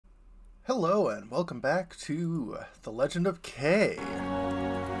Hello and welcome back to The Legend of Kay.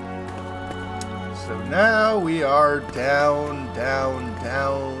 So now we are down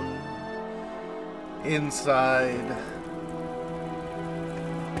inside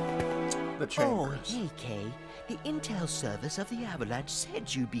the chambers. Oh, hey Kay. The intel service of the Avalanche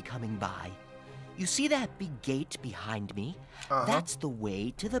said you'd be coming by. You see that big gate behind me? That's the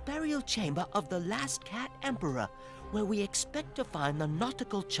way to the burial chamber of the last Cat Emperor, where we expect to find the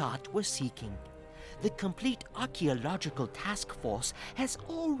nautical chart we're seeking. The complete archaeological task force has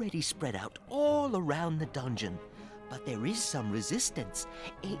already spread out all around the dungeon. But there is some resistance,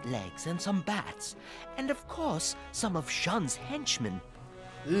 8 legs and some bats, and of course, some of Shun's henchmen.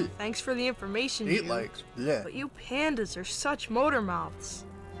 Ugh. Thanks for the information, 8 dude. legs. Blech. But you pandas are such motor mouths.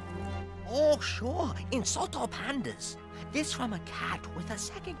 Oh, sure, in Soto Pandas. This from a cat with a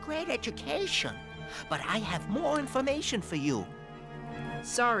 2nd grade education. But I have more information for you.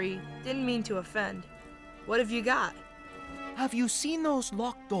 Sorry, didn't mean to offend. What have you got? Have you seen those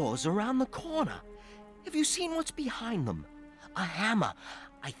locked doors around the corner? Have you seen what's behind them? A hammer.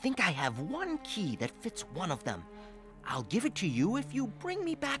 I think I have one key that fits one of them. I'll give it to you if you bring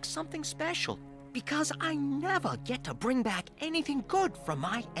me back something special. Because I never get to bring back anything good from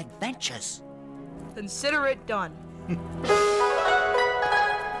my adventures. Consider it done.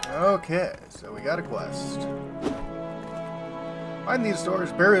 Okay, so we got a quest. Find these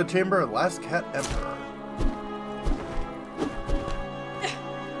doors, burial chamber of the last Cat Emperor.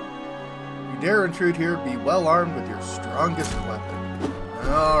 You dare intrude here, be well armed with your strongest weapon.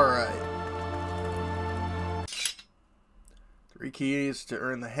 Alright. 3 keys to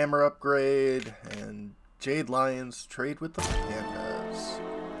earn the hammer upgrade, and Jade Lions trade with the pandas.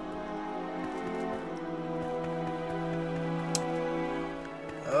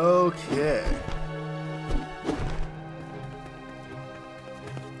 Okay.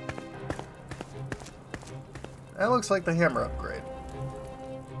 That looks like the hammer upgrade.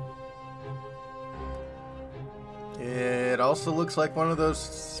 It also looks like one of those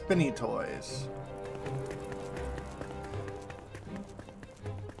spinny toys.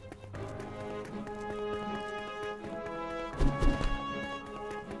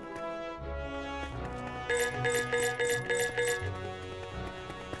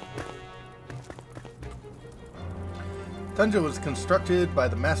 Dungeon was constructed by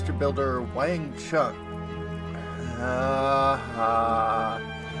the master builder Wang Chung.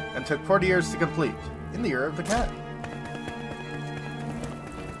 And took 40 years to complete, in the year of the cat.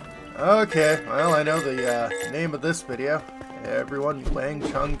 Okay, well, I know the name of this video. Everyone, Wang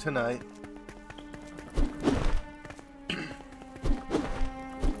Chung tonight.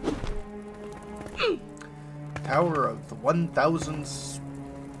 Tower of the 1,000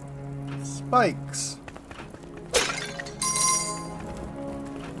 spikes.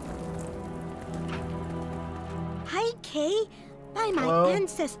 Hi, Kay. By my Hello?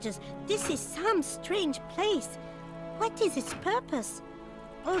 ancestors, this is some strange place. What is its purpose?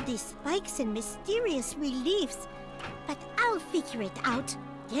 All these spikes and mysterious reliefs. But I'll figure it out,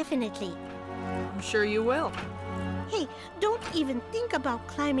 definitely. I'm sure you will. Hey, don't even think about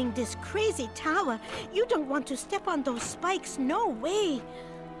climbing this crazy tower. You don't want to step on those spikes, no way.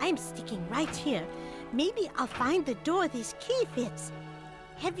 I'm sticking right here. Maybe I'll find the door this key fits.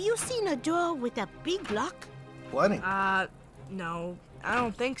 Have you seen a door with a big lock? Plenty. No, I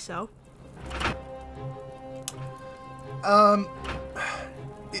don't think so.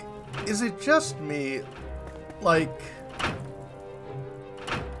 Is it just me, like,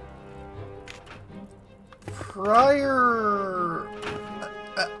 prior,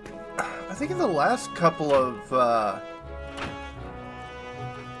 I think in the last couple of,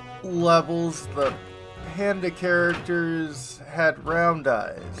 levels, the panda characters had round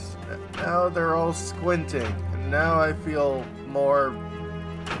eyes. Now they're all squinting, and now I feel more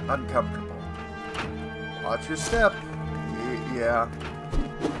uncomfortable. Watch your step. Yeah.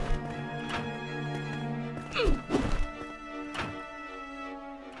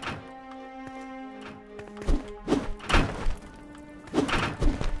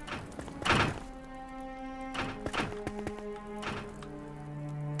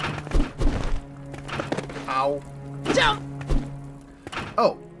 Ow.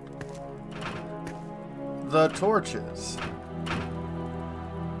 Oh. The torches.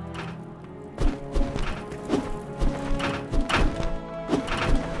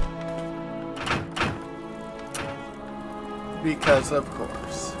 Because of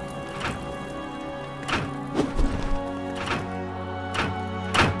course.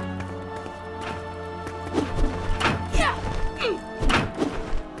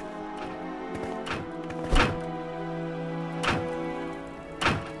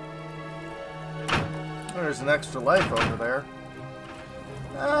 There's an extra life over there.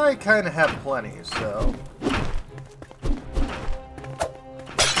 I kind of have plenty, so...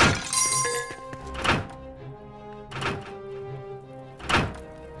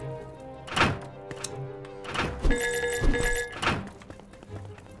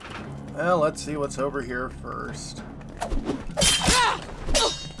 Well, let's see what's over here first.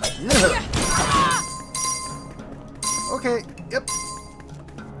 Yeah. Okay, yep.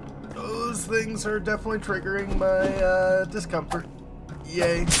 Those things are definitely triggering my discomfort.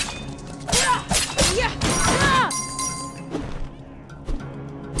 Yay.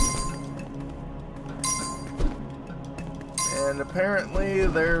 And apparently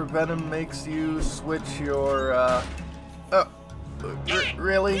their venom makes you switch your, oh,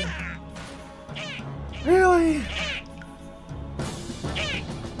 really? Really?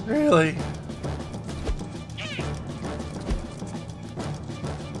 Really?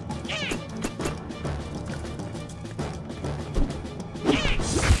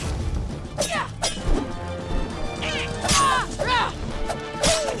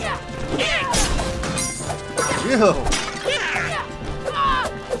 Ew.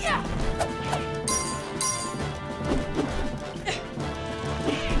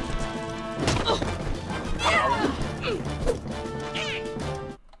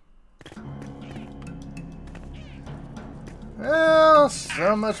 Well,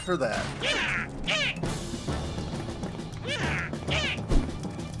 so much for that.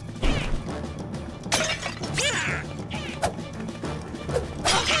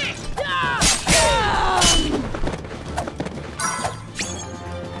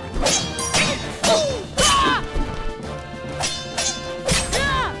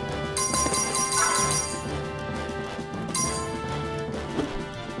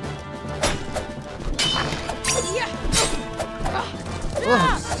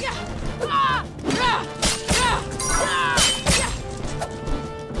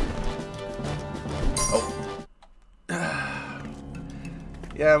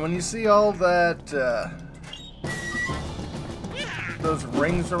 Yeah, when you see all that, those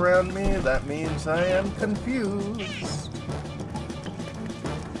rings around me, that means I am confused.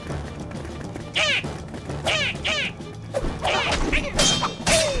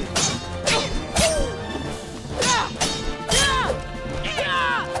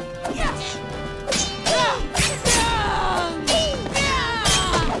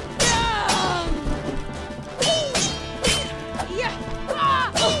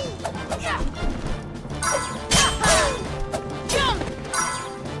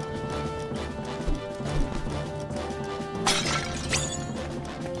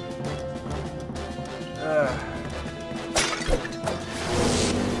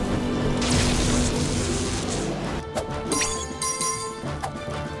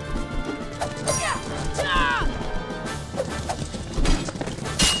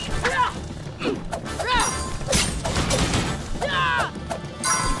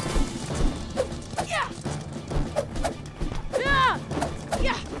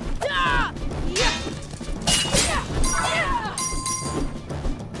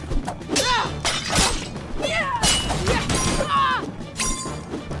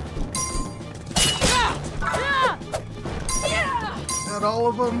 All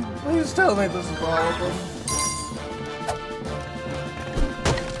of them? Please tell me this is all of them.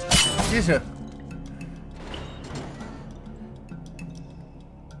 Jesus.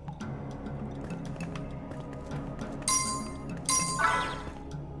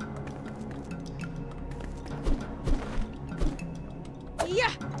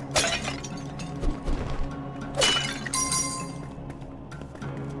 Yeah.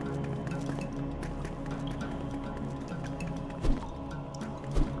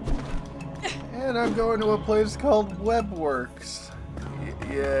 And I'm going to a place called Webworks.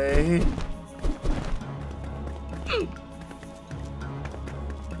 Yay.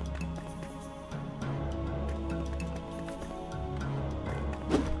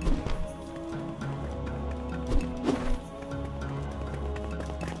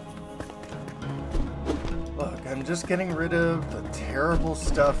 Look, I'm just getting rid of the terrible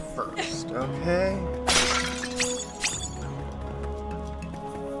stuff first, okay?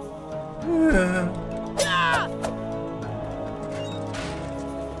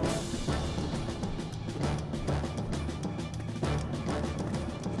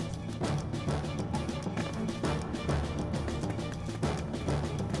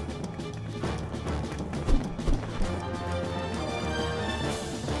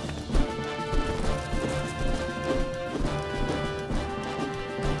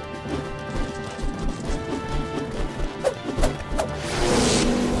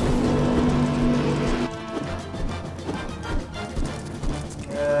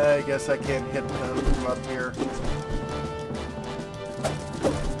 guess I can't hit them from up here.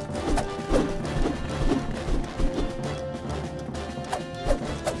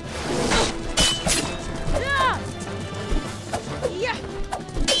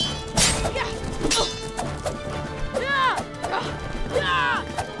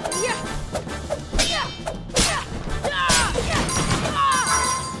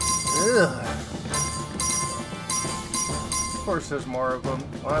 Of course there's more of them.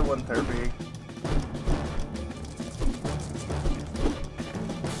 Why wouldn't there be?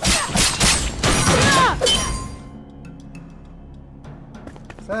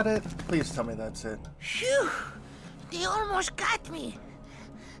 Is that it? Please tell me that's it. Phew! They almost got me.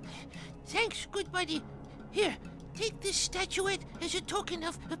 Thanks, good buddy. Here, take this statuette as a token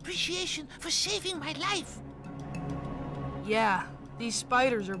of appreciation for saving my life. Yeah, these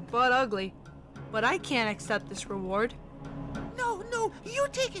spiders are butt ugly, but I can't accept this reward. No, you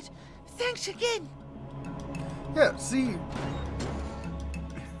take it. Thanks again. Yeah, see. You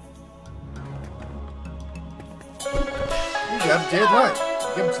got Jade Lion.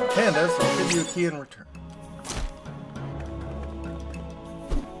 Give him some pandas, I'll give you a key in return.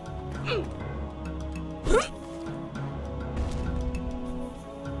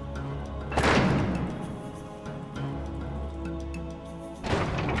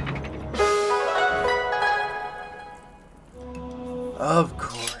 Of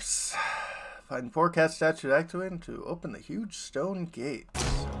course. Find 4 cat statue activated to open the huge stone gates.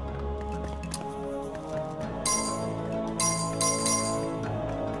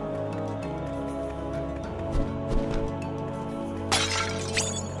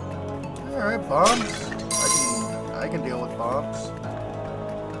 Alright, bombs. I can deal with bombs.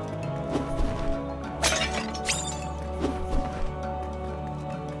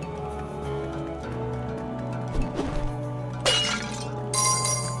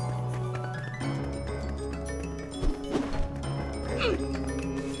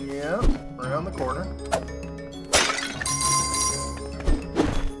 Yep, around the corner.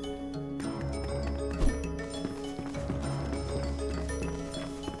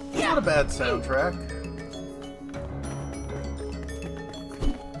 Not a bad soundtrack.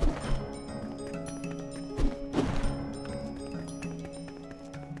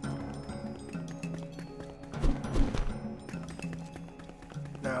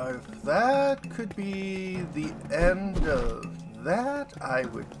 Now, if that could be the end of that, I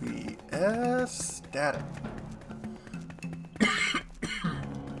would be ecstatic.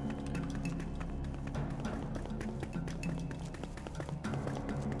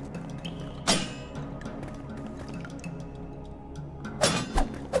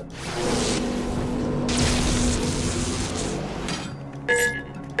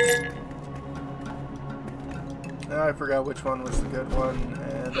 I forgot which one was the good one,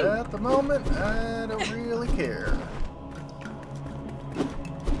 and at the moment, I don't really care.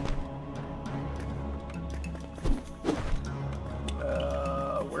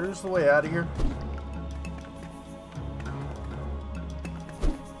 Where's the way out of here?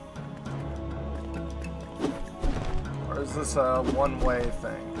 Or is this a one-way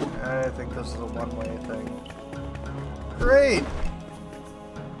thing? I think this is a one-way thing. Great!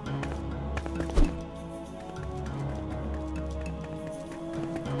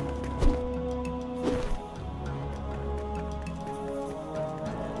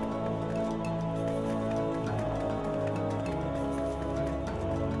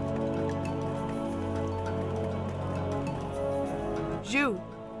 Zhu,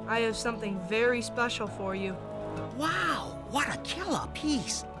 I have something very special for you. Wow, what a killer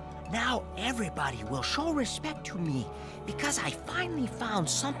piece. Now everybody will show respect to me because I finally found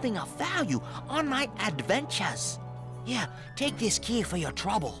something of value on my adventures. Yeah, take this key for your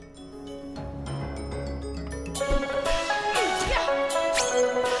trouble.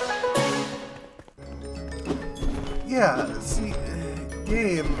 Yeah, see,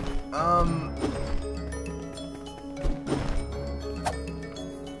 game,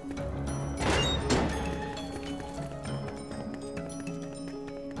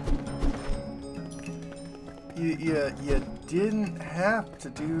 You didn't have to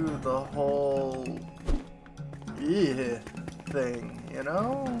do the whole thing, you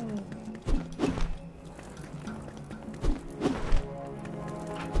know?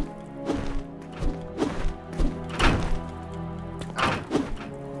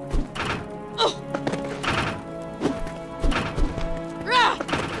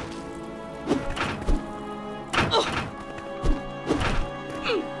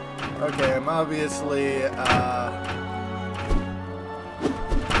 Okay, I'm obviously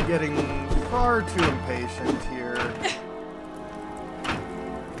getting far too impatient here.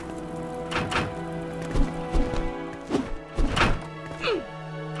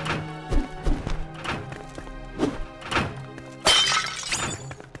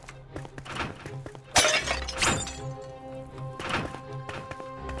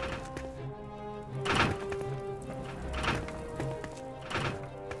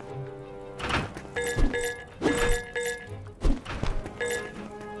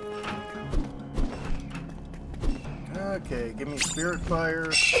 Okay, give me spirit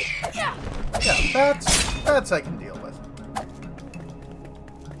fire. Yeah, that's I can deal with.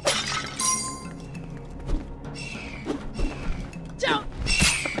 Down.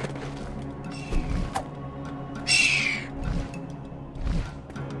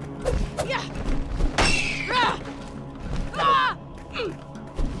 Yeah. Ah. Ah.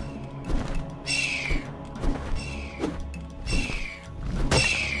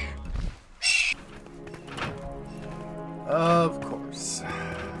 Of course.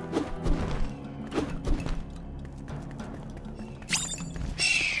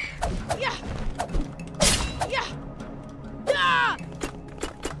 Yeah. Yeah. Ah.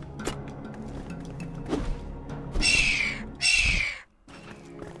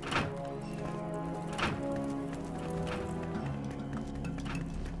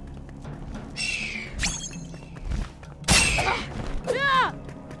 Yeah.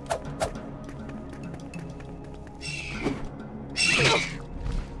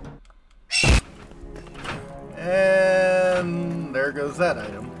 And there goes that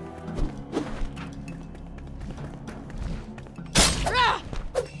item. Ah.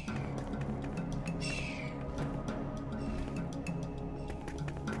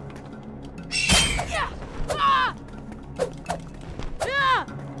 Yeah. Ah. Yeah.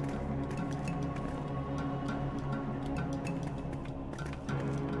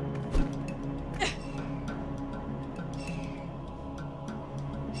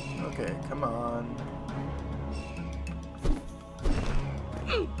 Okay, come on.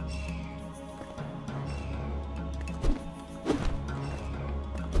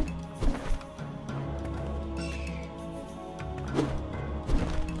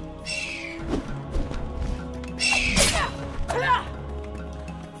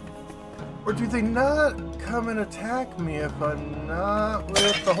 Or do they not come and attack me if I'm not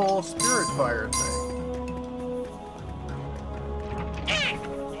with the whole spirit fire thing?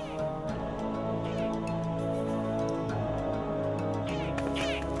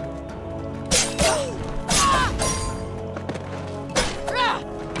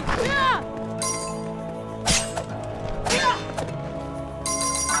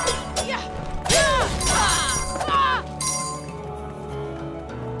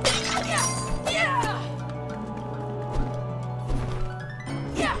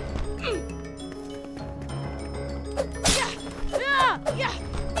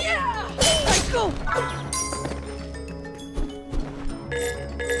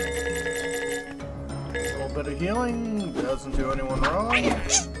 A little bit of healing doesn't do anyone wrong.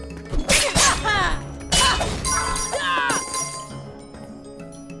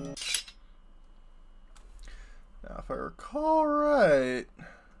 Now, if I recall right,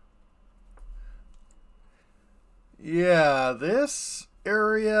 yeah, this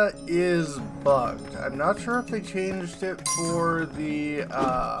area is bugged. I'm not sure if they changed it for the,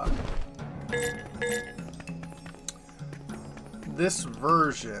 this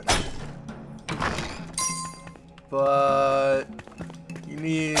version, but you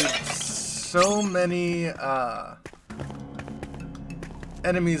need so many,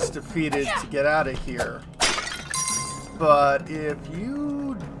 enemies defeated to get out of here. But if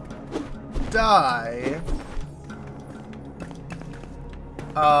you die,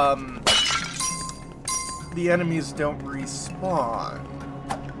 the enemies don't respawn.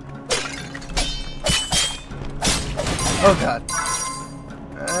 Oh god.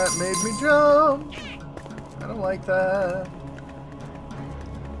 That made me jump. I don't like that.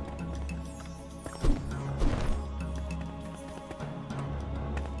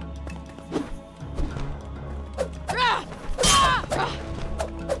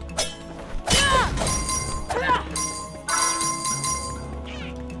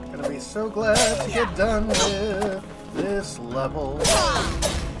 Gonna be so glad to get done with this level.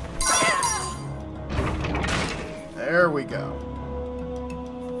 There we go.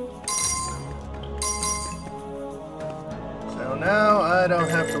 So now I don't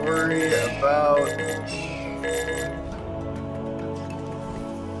have to worry about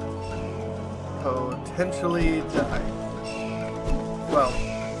potentially dying. Well,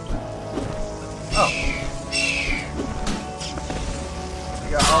 oh. We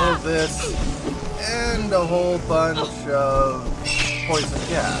got all of this and a whole bunch of poison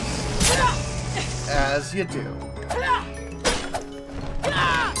gas. As you do.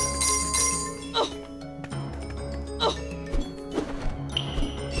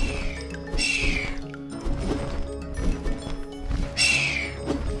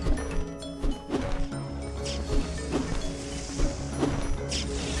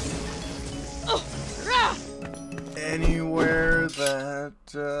 Anywhere that,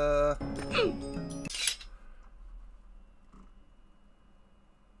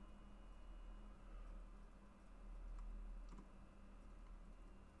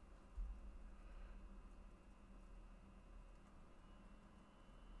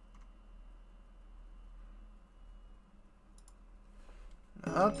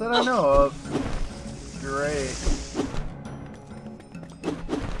 Not that I know of. Great.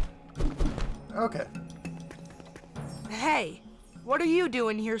 Okay. Hey, what are you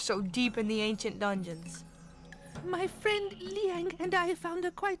doing here so deep in the ancient dungeons? My friend Liang and I found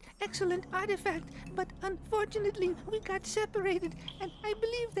a quite excellent artifact, but unfortunately we got separated, and I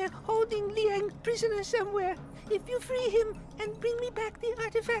believe they're holding Liang prisoner somewhere. If you free him and bring me back the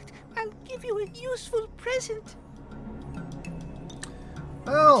artifact, I'll give you a useful present.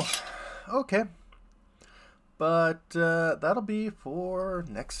 Well, okay. But that'll be for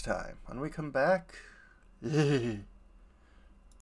next time when we come back.